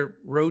then they're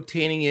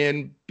rotating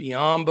in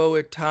Biyombo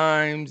at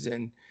times,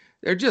 and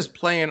they're just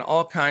playing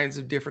all kinds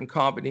of different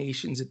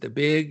combinations at the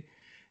big.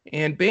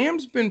 And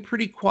Bam's been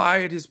pretty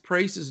quiet. His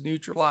price is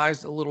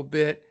neutralized a little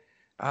bit.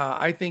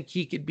 I think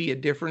he could be a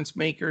difference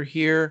maker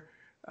here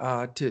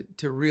to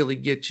really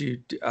get you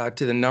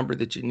to the number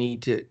that you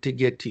need to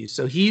get to.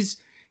 So he's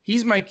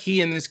my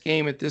key in this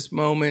game at this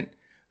moment.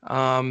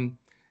 And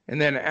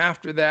then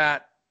after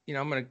that,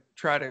 I'm going to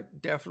try to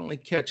definitely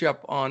catch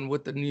up on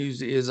what the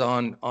news is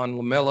on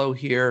LaMelo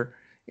here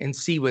and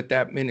see what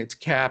that minutes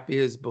cap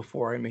is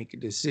before I make a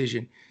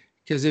decision.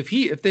 Because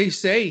if they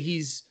say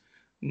he's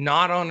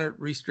not on a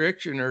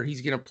restriction or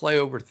he's going to play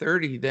over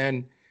 30,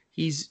 then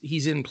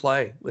he's in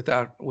play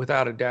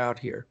without a doubt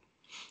here.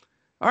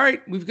 All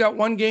right, we've got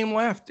one game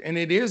left, and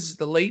it is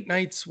the late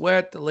night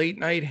sweat, the late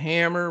night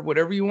hammer,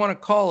 whatever you want to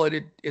call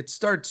it. It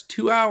starts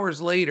 2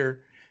 hours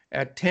later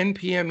at 10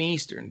 p.m.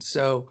 Eastern.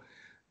 So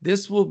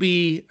this will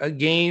be a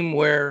game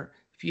where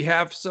if you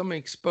have some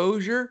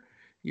exposure,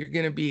 you're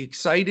going to be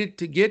excited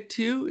to get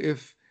to.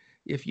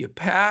 If you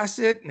pass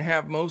it and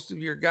have most of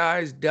your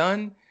guys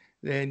done,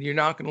 then you're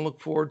not going to look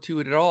forward to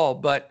it at all.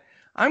 But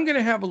I'm going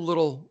to have a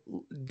little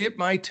dip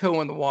my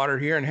toe in the water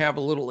here and have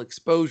a little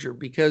exposure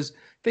because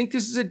I think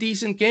this is a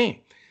decent game.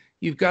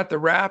 You've got the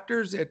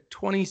Raptors at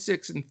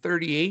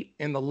 26-38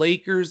 and the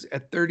Lakers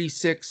at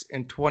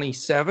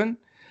 36-27.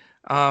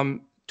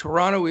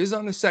 Toronto is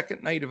on the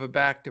second night of a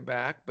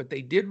back-to-back, but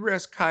they did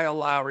rest Kyle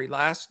Lowry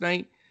last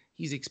night.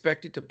 He's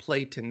expected to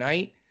play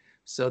tonight.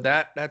 So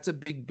that's a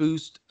big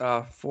boost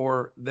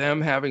for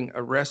them having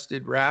a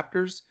rested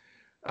Raptors.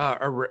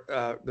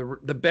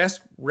 The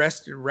best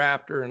rested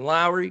Raptor in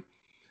Lowry.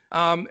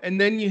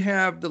 And then you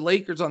have the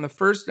Lakers on the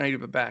first night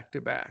of a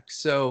back-to-back.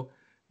 So,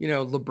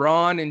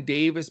 LeBron and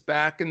Davis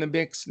back in the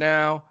mix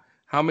now.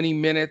 How many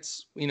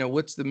minutes,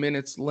 what's the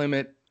minutes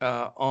limit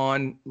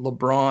on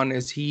LeBron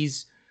as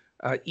he's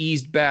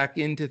eased back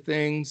into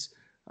things?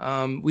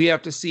 We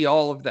have to see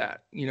all of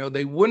that.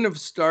 They wouldn't have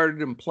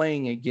started him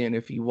playing again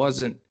if he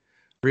wasn't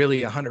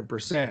really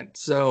 100%.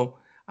 So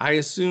I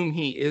assume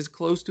he is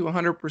close to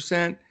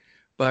 100%.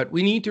 But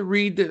we need to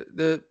read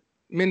the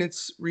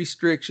minutes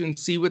restriction,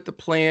 see what the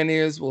plan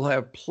is. We'll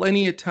have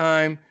plenty of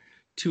time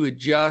to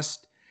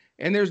adjust.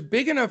 And there's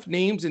big enough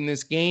names in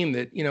this game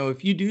that,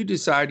 if you do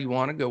decide you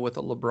want to go with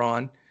a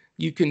LeBron,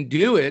 you can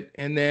do it.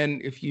 And then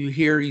if you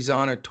hear he's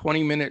on a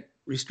 20-minute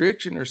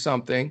restriction or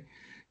something,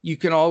 you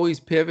can always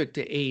pivot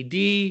to AD.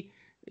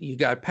 You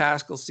got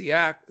Pascal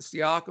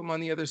Siakam on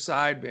the other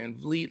side, Van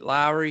Vliet,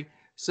 Lowry.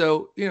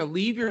 So,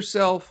 leave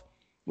yourself.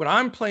 What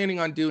I'm planning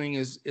on doing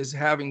is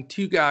having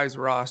two guys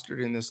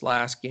rostered in this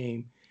last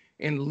game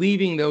and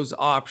leaving those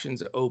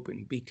options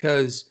open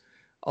because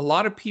a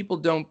lot of people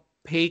don't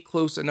pay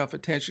close enough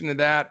attention to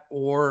that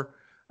or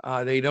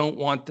they don't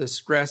want the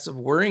stress of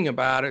worrying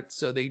about it,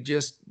 so they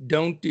just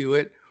don't do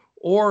it,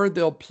 or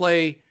they'll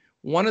play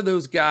one of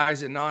those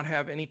guys and not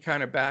have any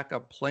kind of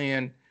backup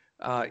plan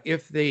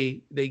if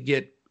they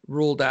get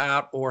ruled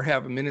out or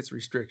have a minutes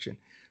restriction.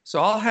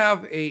 So I'll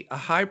have a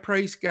high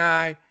price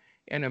guy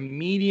and a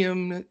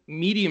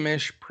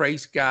medium-ish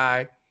price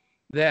guy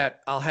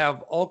that I'll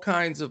have all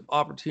kinds of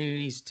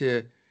opportunities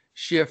to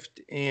shift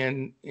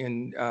and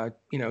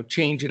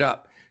change it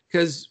up.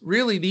 Because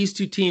really, these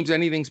two teams,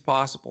 anything's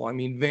possible. I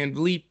mean, Van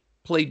Vliet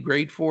played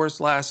great for us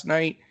last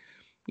night.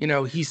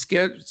 He's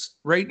scheduled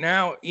right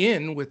now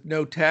in with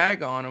no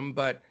tag on him,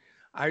 but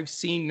I've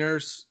seen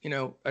Nurse,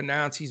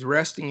 announce he's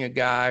resting a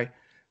guy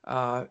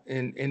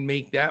and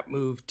make that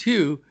move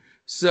too.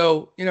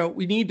 So,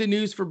 we need the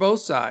news for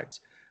both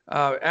sides.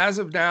 As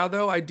of now,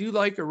 though, I do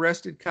like a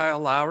rested Kyle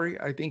Lowry.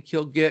 I think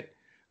he'll get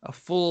a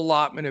full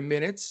allotment of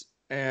minutes.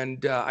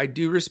 And I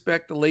do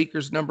respect the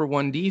Lakers' number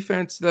one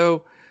defense,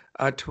 though.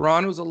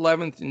 Toronto's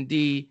 11th in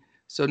D,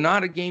 so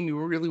not a game you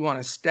really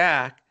want to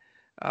stack.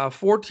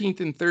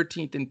 14th and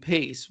 13th in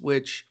pace,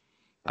 which,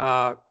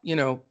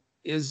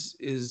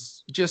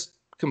 is just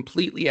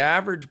completely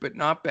average, but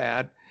not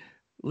bad.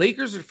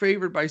 Lakers are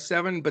favored by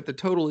 7, but the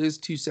total is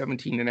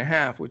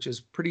 217.5, which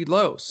is pretty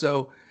low.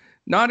 So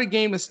not a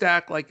game to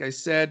stack, like I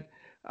said.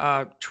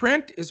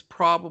 Trent is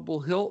probable.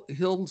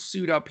 He'll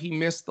suit up. He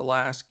missed the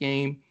last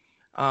game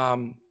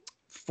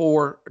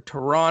for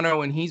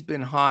Toronto, and he's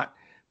been hot.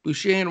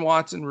 Boucher and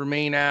Watson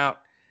remain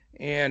out,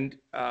 and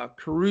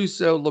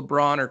Caruso,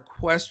 LeBron are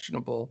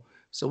questionable.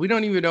 So we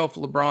don't even know if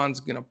LeBron's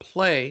going to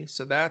play,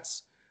 so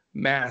that's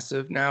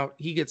massive. Now,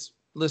 he gets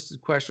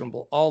listed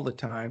questionable all the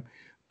time.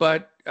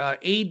 But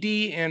AD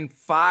and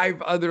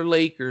 5 other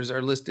Lakers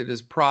are listed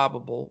as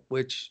probable,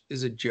 which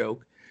is a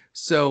joke.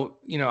 So,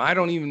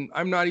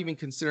 I'm not even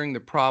considering the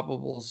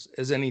probables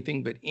as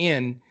anything but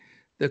in.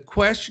 The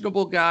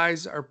questionable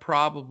guys are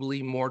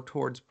probably more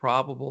towards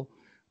probable.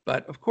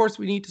 But, of course,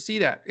 we need to see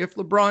that. If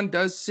LeBron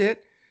does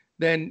sit,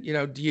 then,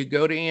 do you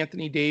go to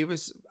Anthony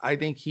Davis? I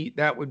think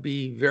that would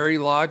be very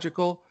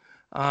logical.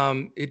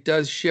 It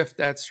does shift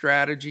that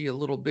strategy a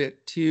little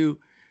bit, too.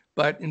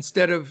 But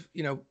instead of,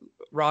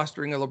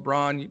 rostering a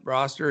LeBron, you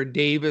roster a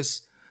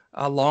Davis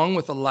along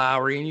with a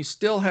Lowry, and you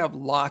still have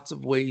lots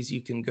of ways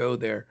you can go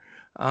there.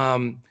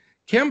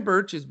 Khem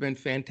Birch has been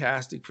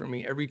fantastic for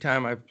me every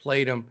time I've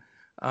played him.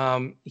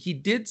 He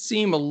did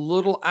seem a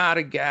little out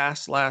of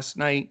gas last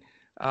night.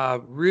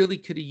 Really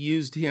could have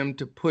used him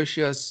to push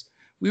us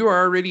we were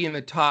already in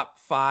the top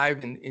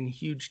 5 in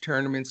huge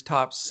tournaments,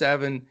 top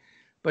 7.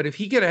 But if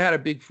he could have had a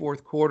big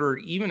fourth quarter,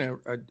 even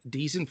a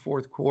decent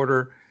fourth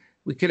quarter,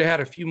 we could have had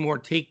a few more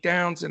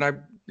takedowns. And I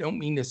don't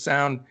mean to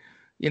sound,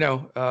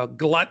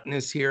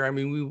 gluttonous here. I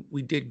mean,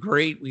 we did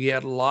great. We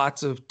had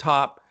lots of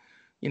top,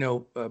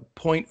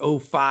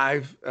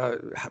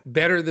 0.05,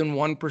 better than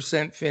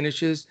 1%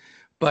 finishes.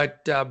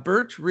 But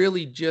Birch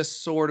really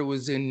just sort of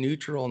was in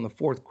neutral in the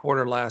fourth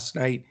quarter last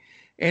night.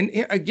 And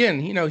again,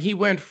 he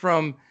went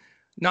from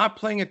not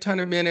playing a ton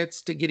of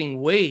minutes to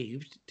getting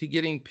waived to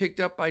getting picked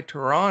up by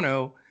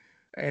Toronto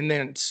and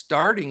then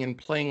starting and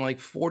playing like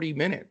 40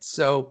 minutes.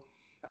 So,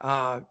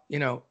 I'm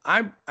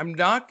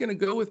not going to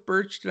go with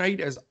Birch tonight,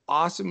 as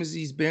awesome as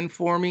he's been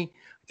for me.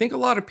 I think a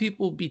lot of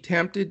people will be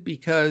tempted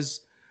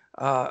because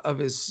of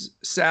his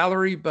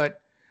salary,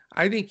 but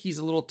I think he's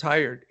a little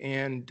tired,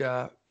 and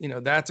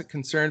that's a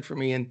concern for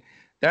me. And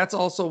that's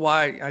also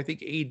why I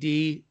think AD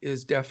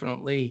is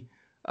definitely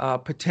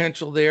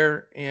potential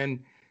there. And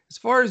as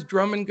far as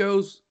Drummond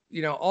goes,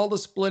 all the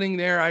splitting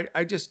there,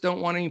 I just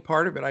don't want any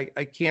part of it.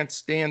 I can't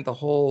stand the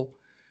whole,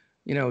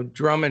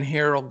 Drummond,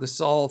 Harold,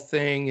 Gasol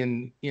thing.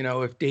 And,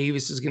 if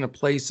Davis is going to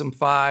play some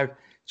 5, it's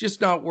just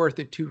not worth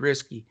it, too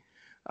risky.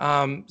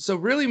 So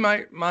really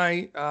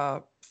my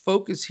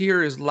focus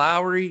here is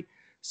Lowry.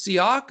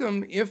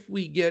 Siakam, if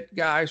we get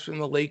guys from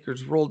the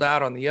Lakers rolled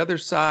out on the other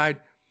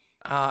side,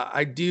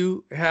 I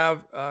do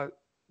have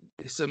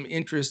some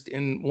interest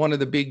in one of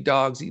the big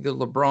dogs, either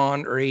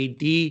LeBron or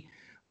AD,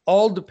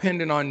 all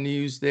dependent on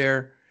news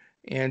there.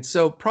 And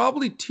so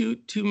probably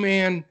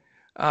two-man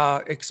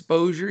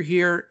exposure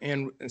here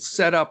and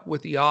set up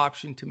with the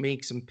option to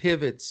make some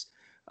pivots,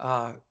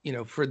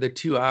 for the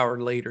 2-hour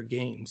later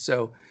game.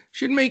 So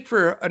should make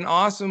for an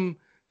awesome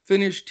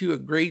finish to a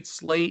great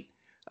slate.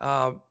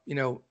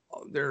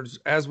 There's,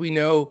 as we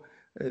know,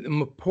 the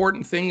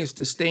important thing is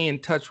to stay in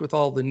touch with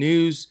all the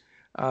news,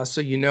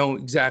 so you know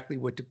exactly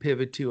what to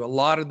pivot to. A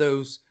lot of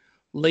those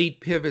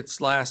late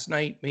pivots last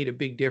night made a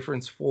big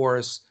difference for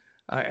us,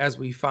 as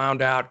we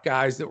found out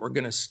guys that were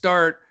going to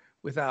start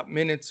without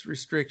minutes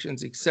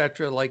restrictions,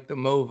 etc., like the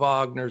Mo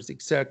Wagners,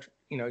 etc.,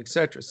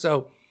 etc.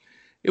 So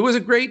it was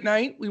a great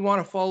night. We want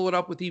to follow it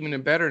up with even a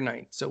better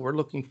night. So we're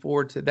looking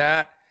forward to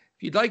that.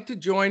 If you'd like to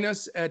join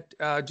us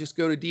just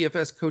go to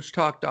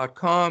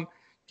dfscoachtalk.com.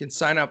 You can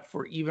sign up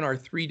for even our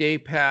 3-day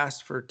pass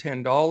for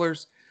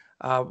 $10.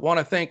 Want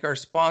to thank our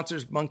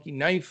sponsors, Monkey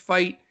Knife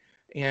Fight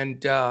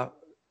and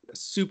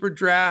Super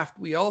Draft.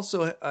 We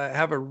also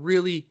have a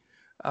really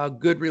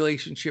good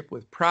relationship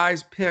with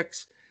Prize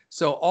Picks.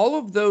 So all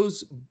of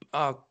those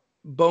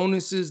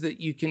bonuses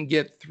that you can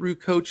get through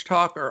Coach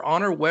Talk are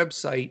on our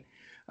website.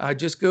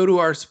 Just go to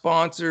our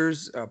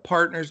sponsors,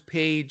 partners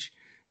page.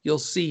 You'll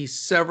see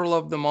several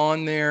of them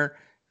on there.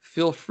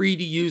 Feel free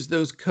to use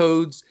those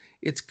codes.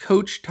 It's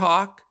Coach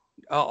Talk,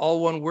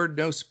 all one word,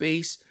 no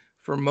space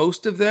for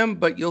most of them,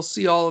 but you'll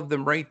see all of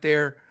them right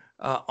there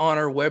on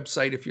our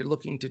website if you're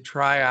looking to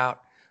try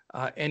out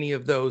any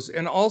of those.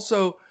 And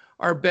also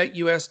our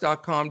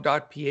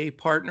betus.com.pa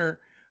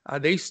partner,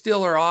 they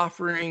still are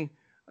offering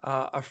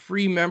a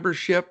free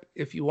membership.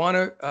 If you want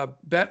to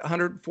bet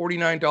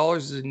 $149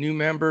 as a new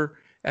member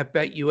at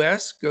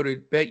BetUS, go to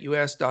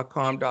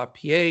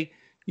betus.com.pa,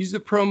 use the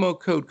promo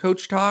code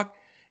CoachTalk,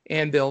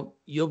 and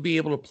you'll be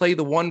able to play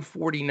the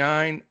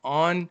 $149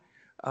 on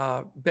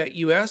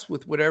BetUS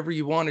with whatever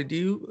you want to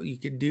do. You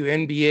could do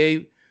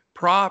NBA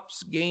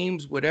props,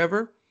 games,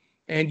 whatever,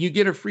 and you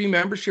get a free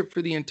membership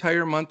for the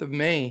entire month of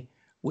May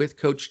with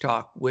Coach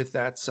Talk with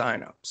that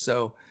sign up.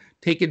 So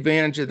take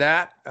advantage of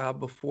that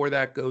before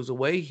that goes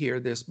away here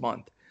this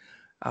month.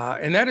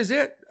 And that is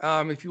it.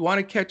 If you want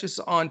to catch us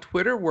on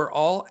Twitter, we're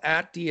all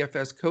at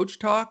DFS Coach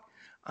Talk.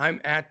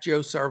 I'm at Joe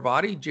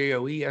Sarvadi,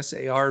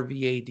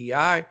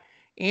 JoeSarvadi.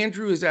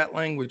 Andrew is at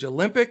Language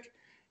Olympic,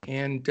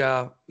 and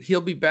he'll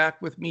be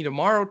back with me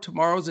tomorrow.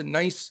 Tomorrow's a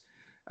nice,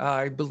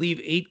 I believe,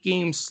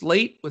 8-game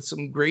slate with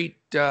some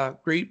great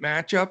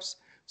matchups.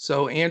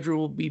 So Andrew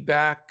will be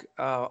back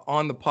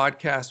on the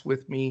podcast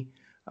with me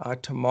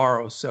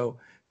tomorrow. So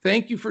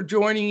thank you for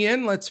joining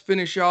in. Let's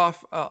finish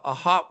off a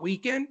hot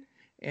weekend.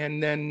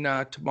 And then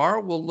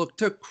tomorrow we'll look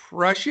to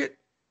crush it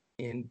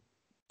in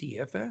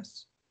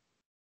DFS.